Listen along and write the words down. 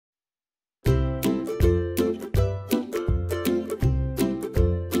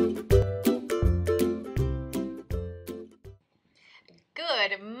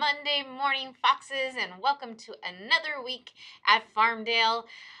Good Monday morning, Foxes, and welcome to another week at Farmdale.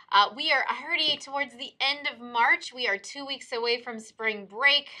 We are already towards the end of March. We are 2 weeks away from spring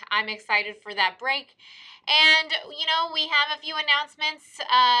break. I'm excited for that break. And, we have a few announcements.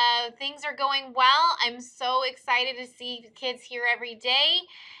 Things are going well. I'm so excited to see kids here every day.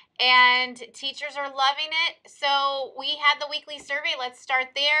 And teachers are loving it. So we had the weekly survey. Let's start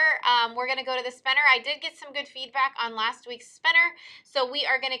there. We're going to go to the spinner. I did get some good feedback on last week's spinner, so we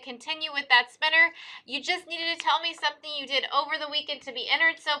are going to continue with that spinner. You just needed to tell me something you did over the weekend to be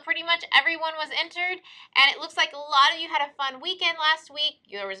entered. So pretty much everyone was entered, and it looks like a lot of you had a fun weekend last week.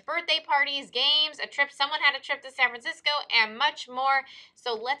 There was birthday parties, games, a trip. Someone had a trip to San Francisco, and much more.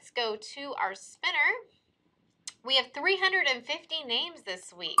 So let's go to our spinner. We have 350 names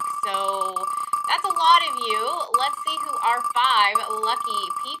this week, so that's a lot of you. Let's see who our 5 lucky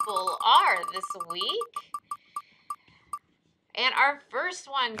people are this week. And our first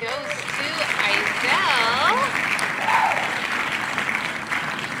one goes to Isel.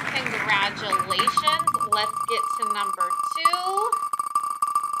 Congratulations. Let's get to number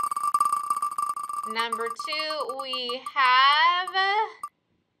 2. Number 2, we have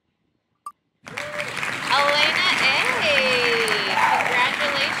Elena A.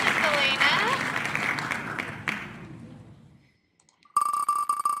 Congratulations, Elena.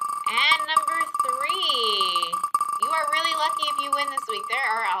 And number 3. You are really lucky if you win this week. There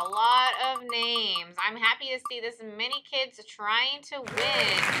are a lot of names. I'm happy to see this many kids trying to win.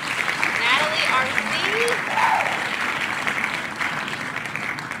 Natalie RC.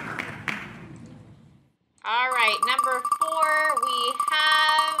 All right, number 4, we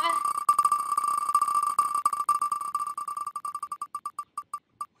have...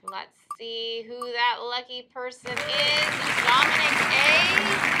 Let's see who that lucky person is. Dominic A.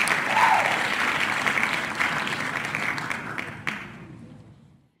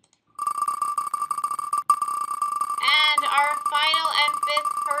 And our final and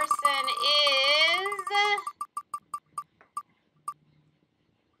 5th person is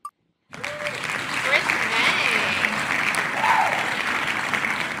Chris May.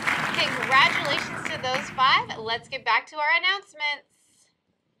 Congratulations to those 5. Let's get back to our announcements.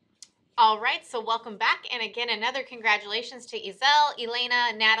 All right, so welcome back. And again, another congratulations to Isel,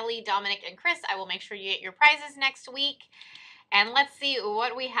 Elena, Natalie, Dominic, and Chris. I will make sure you get your prizes next week. And let's see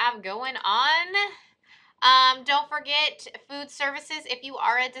what we have going on. Don't forget food services. If you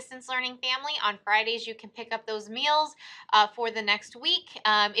are a distance learning family, on Fridays you can pick up those meals for the next week.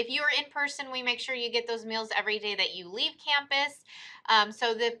 If you are in person, we make sure you get those meals every day that you leave campus.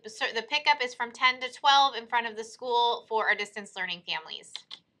 So the pickup is from 10 to 12 in front of the school for our distance learning families.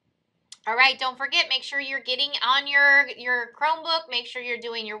 All right, don't forget, make sure you're getting on your Chromebook, make sure you're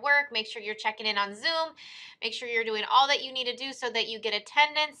doing your work, make sure you're checking in on Zoom, make sure you're doing all that you need to do so that you get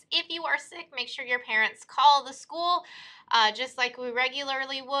attendance. If you are sick, make sure your parents call the school, just like we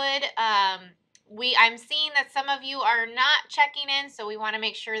regularly would. I'm seeing that some of you are not checking in, so we want to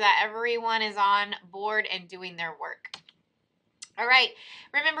make sure that everyone is on board and doing their work. All right,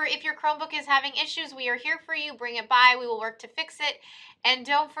 remember, if your Chromebook is having issues, we are here for you. Bring it by. We will work to fix it. And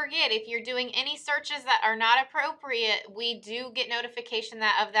don't forget, if you're doing any searches that are not appropriate, we do get notification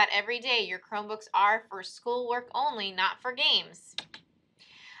of that every day. Your Chromebooks are for schoolwork only, not for games.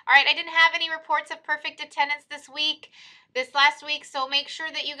 All right, I didn't have any reports of perfect attendance this last week, so make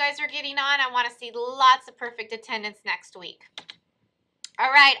sure that you guys are getting on. I want to see lots of perfect attendance next week. All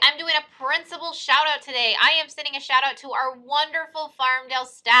right, I'm doing a principal shout out today. I am sending a shout out to our wonderful Farmdale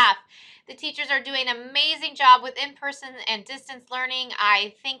staff. The teachers are doing an amazing job with in-person and distance learning.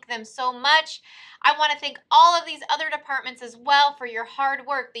 I thank them so much. I want to thank all of these other departments as well for your hard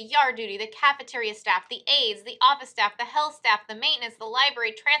work, the yard duty, the cafeteria staff, the aides, the office staff, the health staff, the maintenance, the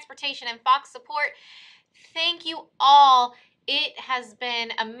library, transportation, and Fox support. Thank you all. It has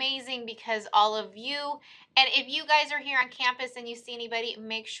been amazing because all of you, and if you guys are here on campus and you see anybody,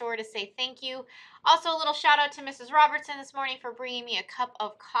 make sure to say thank you. Also, a little shout out to Mrs. Robertson this morning for bringing me a cup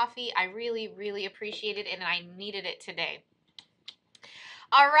of coffee. I really, really appreciate it, and I needed it today.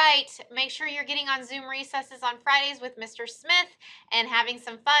 All right, make sure you're getting on Zoom recesses on Fridays with Mr. Smith and having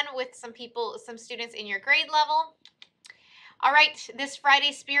some fun with some students in your grade level. All right, this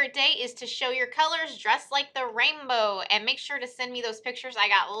Friday Spirit Day is to show your colors, dress like the rainbow, and make sure to send me those pictures. I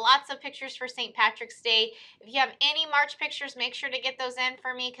got lots of pictures for St. Patrick's Day. If you have any March pictures, make sure to get those in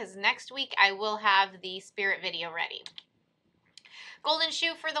for me because next week I will have the Spirit video ready. Golden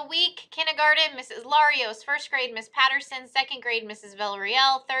Shoe for the week, kindergarten, Mrs. Larios, first grade, Miss Patterson, second grade, Mrs.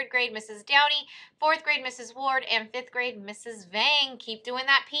 Villarreal, third grade, Mrs. Downey, fourth grade, Mrs. Ward, and fifth grade, Mrs. Vang. Keep doing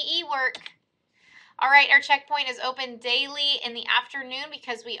that PE work. All right, our checkpoint is open daily in the afternoon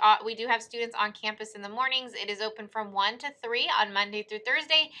because we do have students on campus in the mornings. It is open from 1 to 3 on Monday through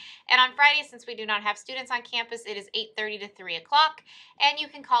Thursday. And on Friday, since we do not have students on campus, it is 8:30 to 3 o'clock. And you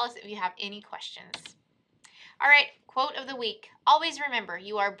can call us if you have any questions. All right, quote of the week. Always remember,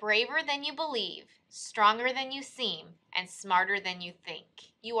 you are braver than you believe, stronger than you seem, and smarter than you think.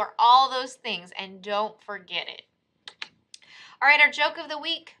 You are all those things, and don't forget it. All right, our joke of the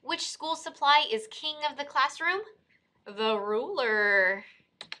week. Which school supply is king of the classroom? The ruler.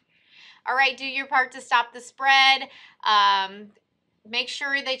 All right, do your part to stop the spread. Make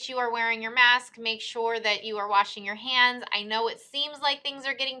sure that you are wearing your mask. Make sure that you are washing your hands. I know it seems like things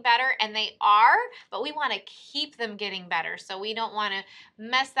are getting better, and they are, but we want to keep them getting better. So we don't want to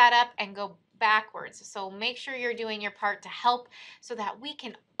mess that up and go backwards. So make sure you're doing your part to help so that we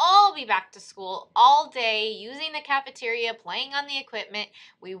can all be back to school all day, using the cafeteria, playing on the equipment.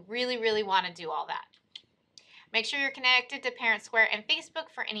 We really, really want to do all that. Make sure you're connected to Parent Square and Facebook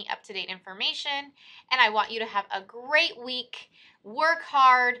for any up-to-date information. And I want you to have a great week. Work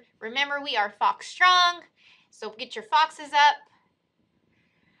hard. Remember, we are Fox Strong. So get your foxes up.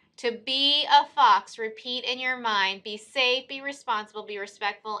 To be a fox, repeat in your mind, be safe, be responsible, be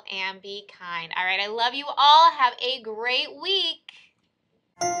respectful, and be kind. All right, I love you all. Have a great week.